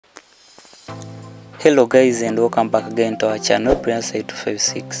Hello guys, and welcome back again to our channel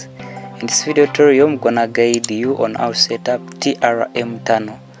Site256. In this video tutorial I'm gonna guide you on how to set up TRM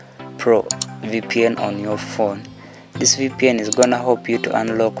Tunnel Pro VPN on your phone. This VPN is gonna help you to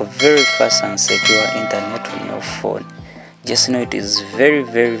unlock very fast and secure internet on your phone. Just know it is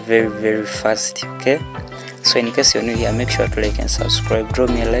very fast, okay? So in case you're new here, make sure to like and subscribe,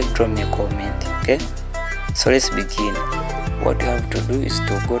 drop me a like, drop me a comment, okay? So let's begin. What you have to do is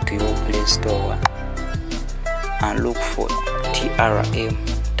to go to your Play Store and look for TRM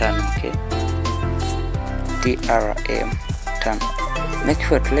Tunnel, okay? TRM Tunnel. Make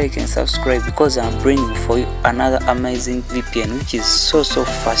sure to like and subscribe because I'm bringing for you another amazing VPN which is so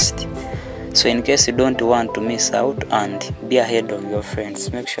fast. So in case you don't want to miss out and be ahead of your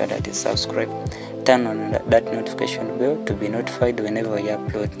friends, make sure that you subscribe, turn on that notification bell to be notified whenever we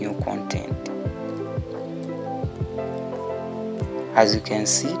upload new content. As you can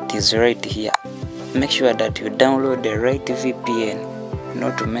see, it is right here. Make sure that you download the right VPN,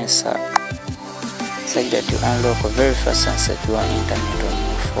 not to mess up, such that you unlock a very fast and secure internet on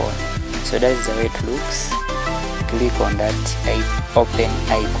your phone. So that is the way it looks. Click on that open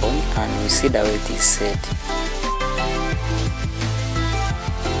icon and you see the way it is set.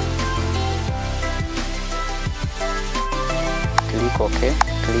 Click OK,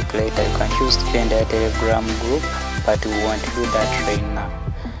 click later. You can choose to join the Telegram group, but we want to do that right now.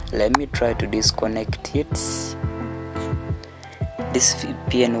 Let me try to disconnect it. This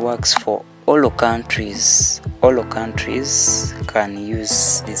VPN works for all countries. All countries can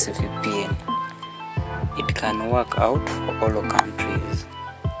use this VPN. It can work out for all countries.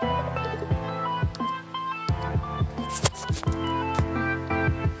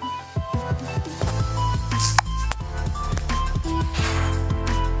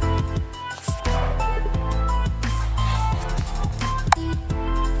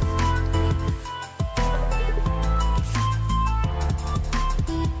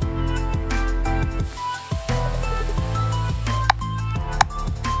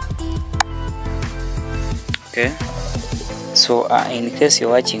 Okay, so in case you're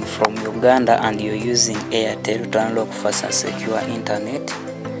watching from Uganda and you're using Airtel to unlock fast and secure internet,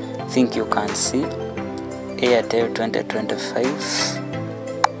 I think you can see Airtel 2025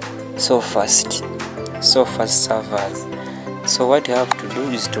 so fast servers. So what you have to do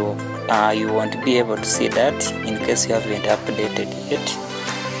is to you won't be able to see that in case you haven't updated yet.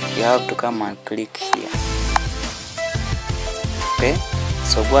 You have to come and click here. Okay,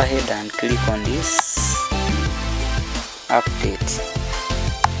 so go ahead and click on this update,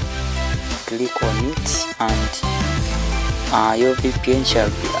 click on it, and your VPN shall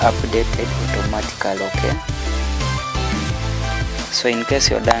be updated automatically, okay? So in case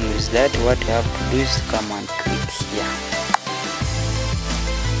you're done with that, what you have to do is to come and click here.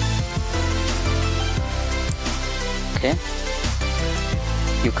 Okay,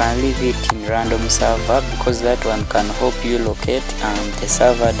 you can leave it in random server because that one can help you locate the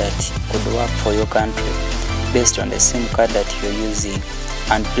server that could work for your country based on the SIM card that you're using.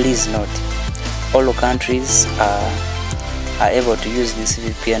 And please note, all countries are able to use this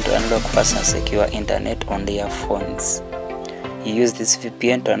VPN to unlock fast and secure internet on their phones. You use this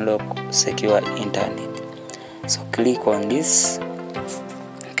VPN to unlock secure internet. So click on this.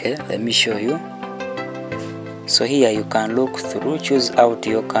 Okay, let me show you. So here you can look through, choose out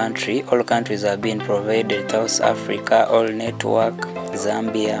your country. All countries are being provided: South Africa, all network,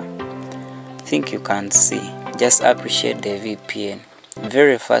 Zambia. I think you can see. Just appreciate the VPN.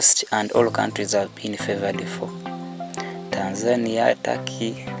 Very fast, and all countries have been favored for. Tanzania,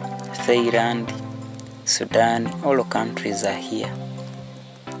 Turkey, Thailand, Sudan, all countries are here.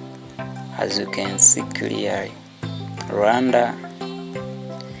 As you can see clearly. Rwanda.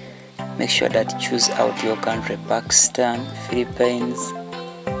 Make sure that you choose out your country: Pakistan, Philippines,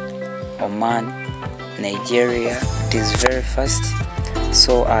 Oman, Nigeria. It is very fast.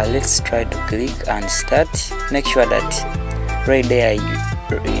 So let's try to click and start. Make sure that right there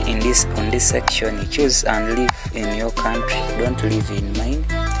on this section you choose and live in your country. Don't live in mine,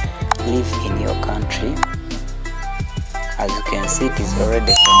 live in your country. As you can see, it is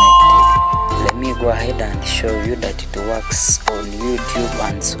already connected. Let me go ahead and show you that it works on YouTube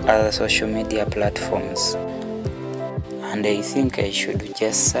and other social media platforms. And I think I should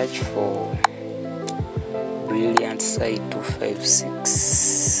just search for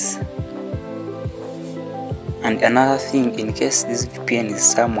Site256. And another thing, in case this VPN is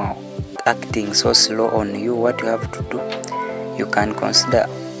somehow acting so slow on you, what you have to do, you can consider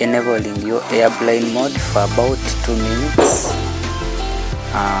enabling your airplane mode for about 2 minutes.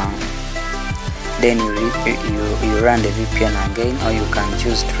 then you run the VPN again, or you can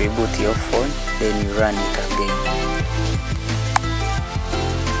choose to reboot your phone, then you run it again.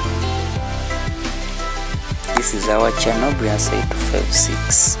 This is our channel,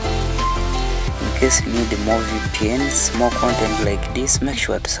 Brianside256. In case you need more VPNs, more content like this, make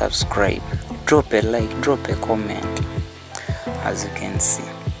sure to subscribe, drop a like, drop a comment. As you can see,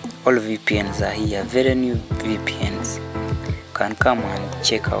 all VPNs are here, very new VPNs. You can come and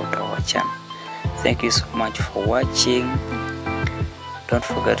check out our channel. Thank you so much for watching. Don't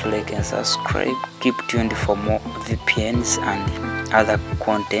forget to like and subscribe. Keep tuned for more VPNs and other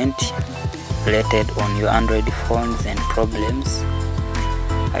content related on your Android phones and problems.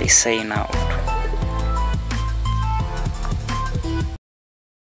 I sign out.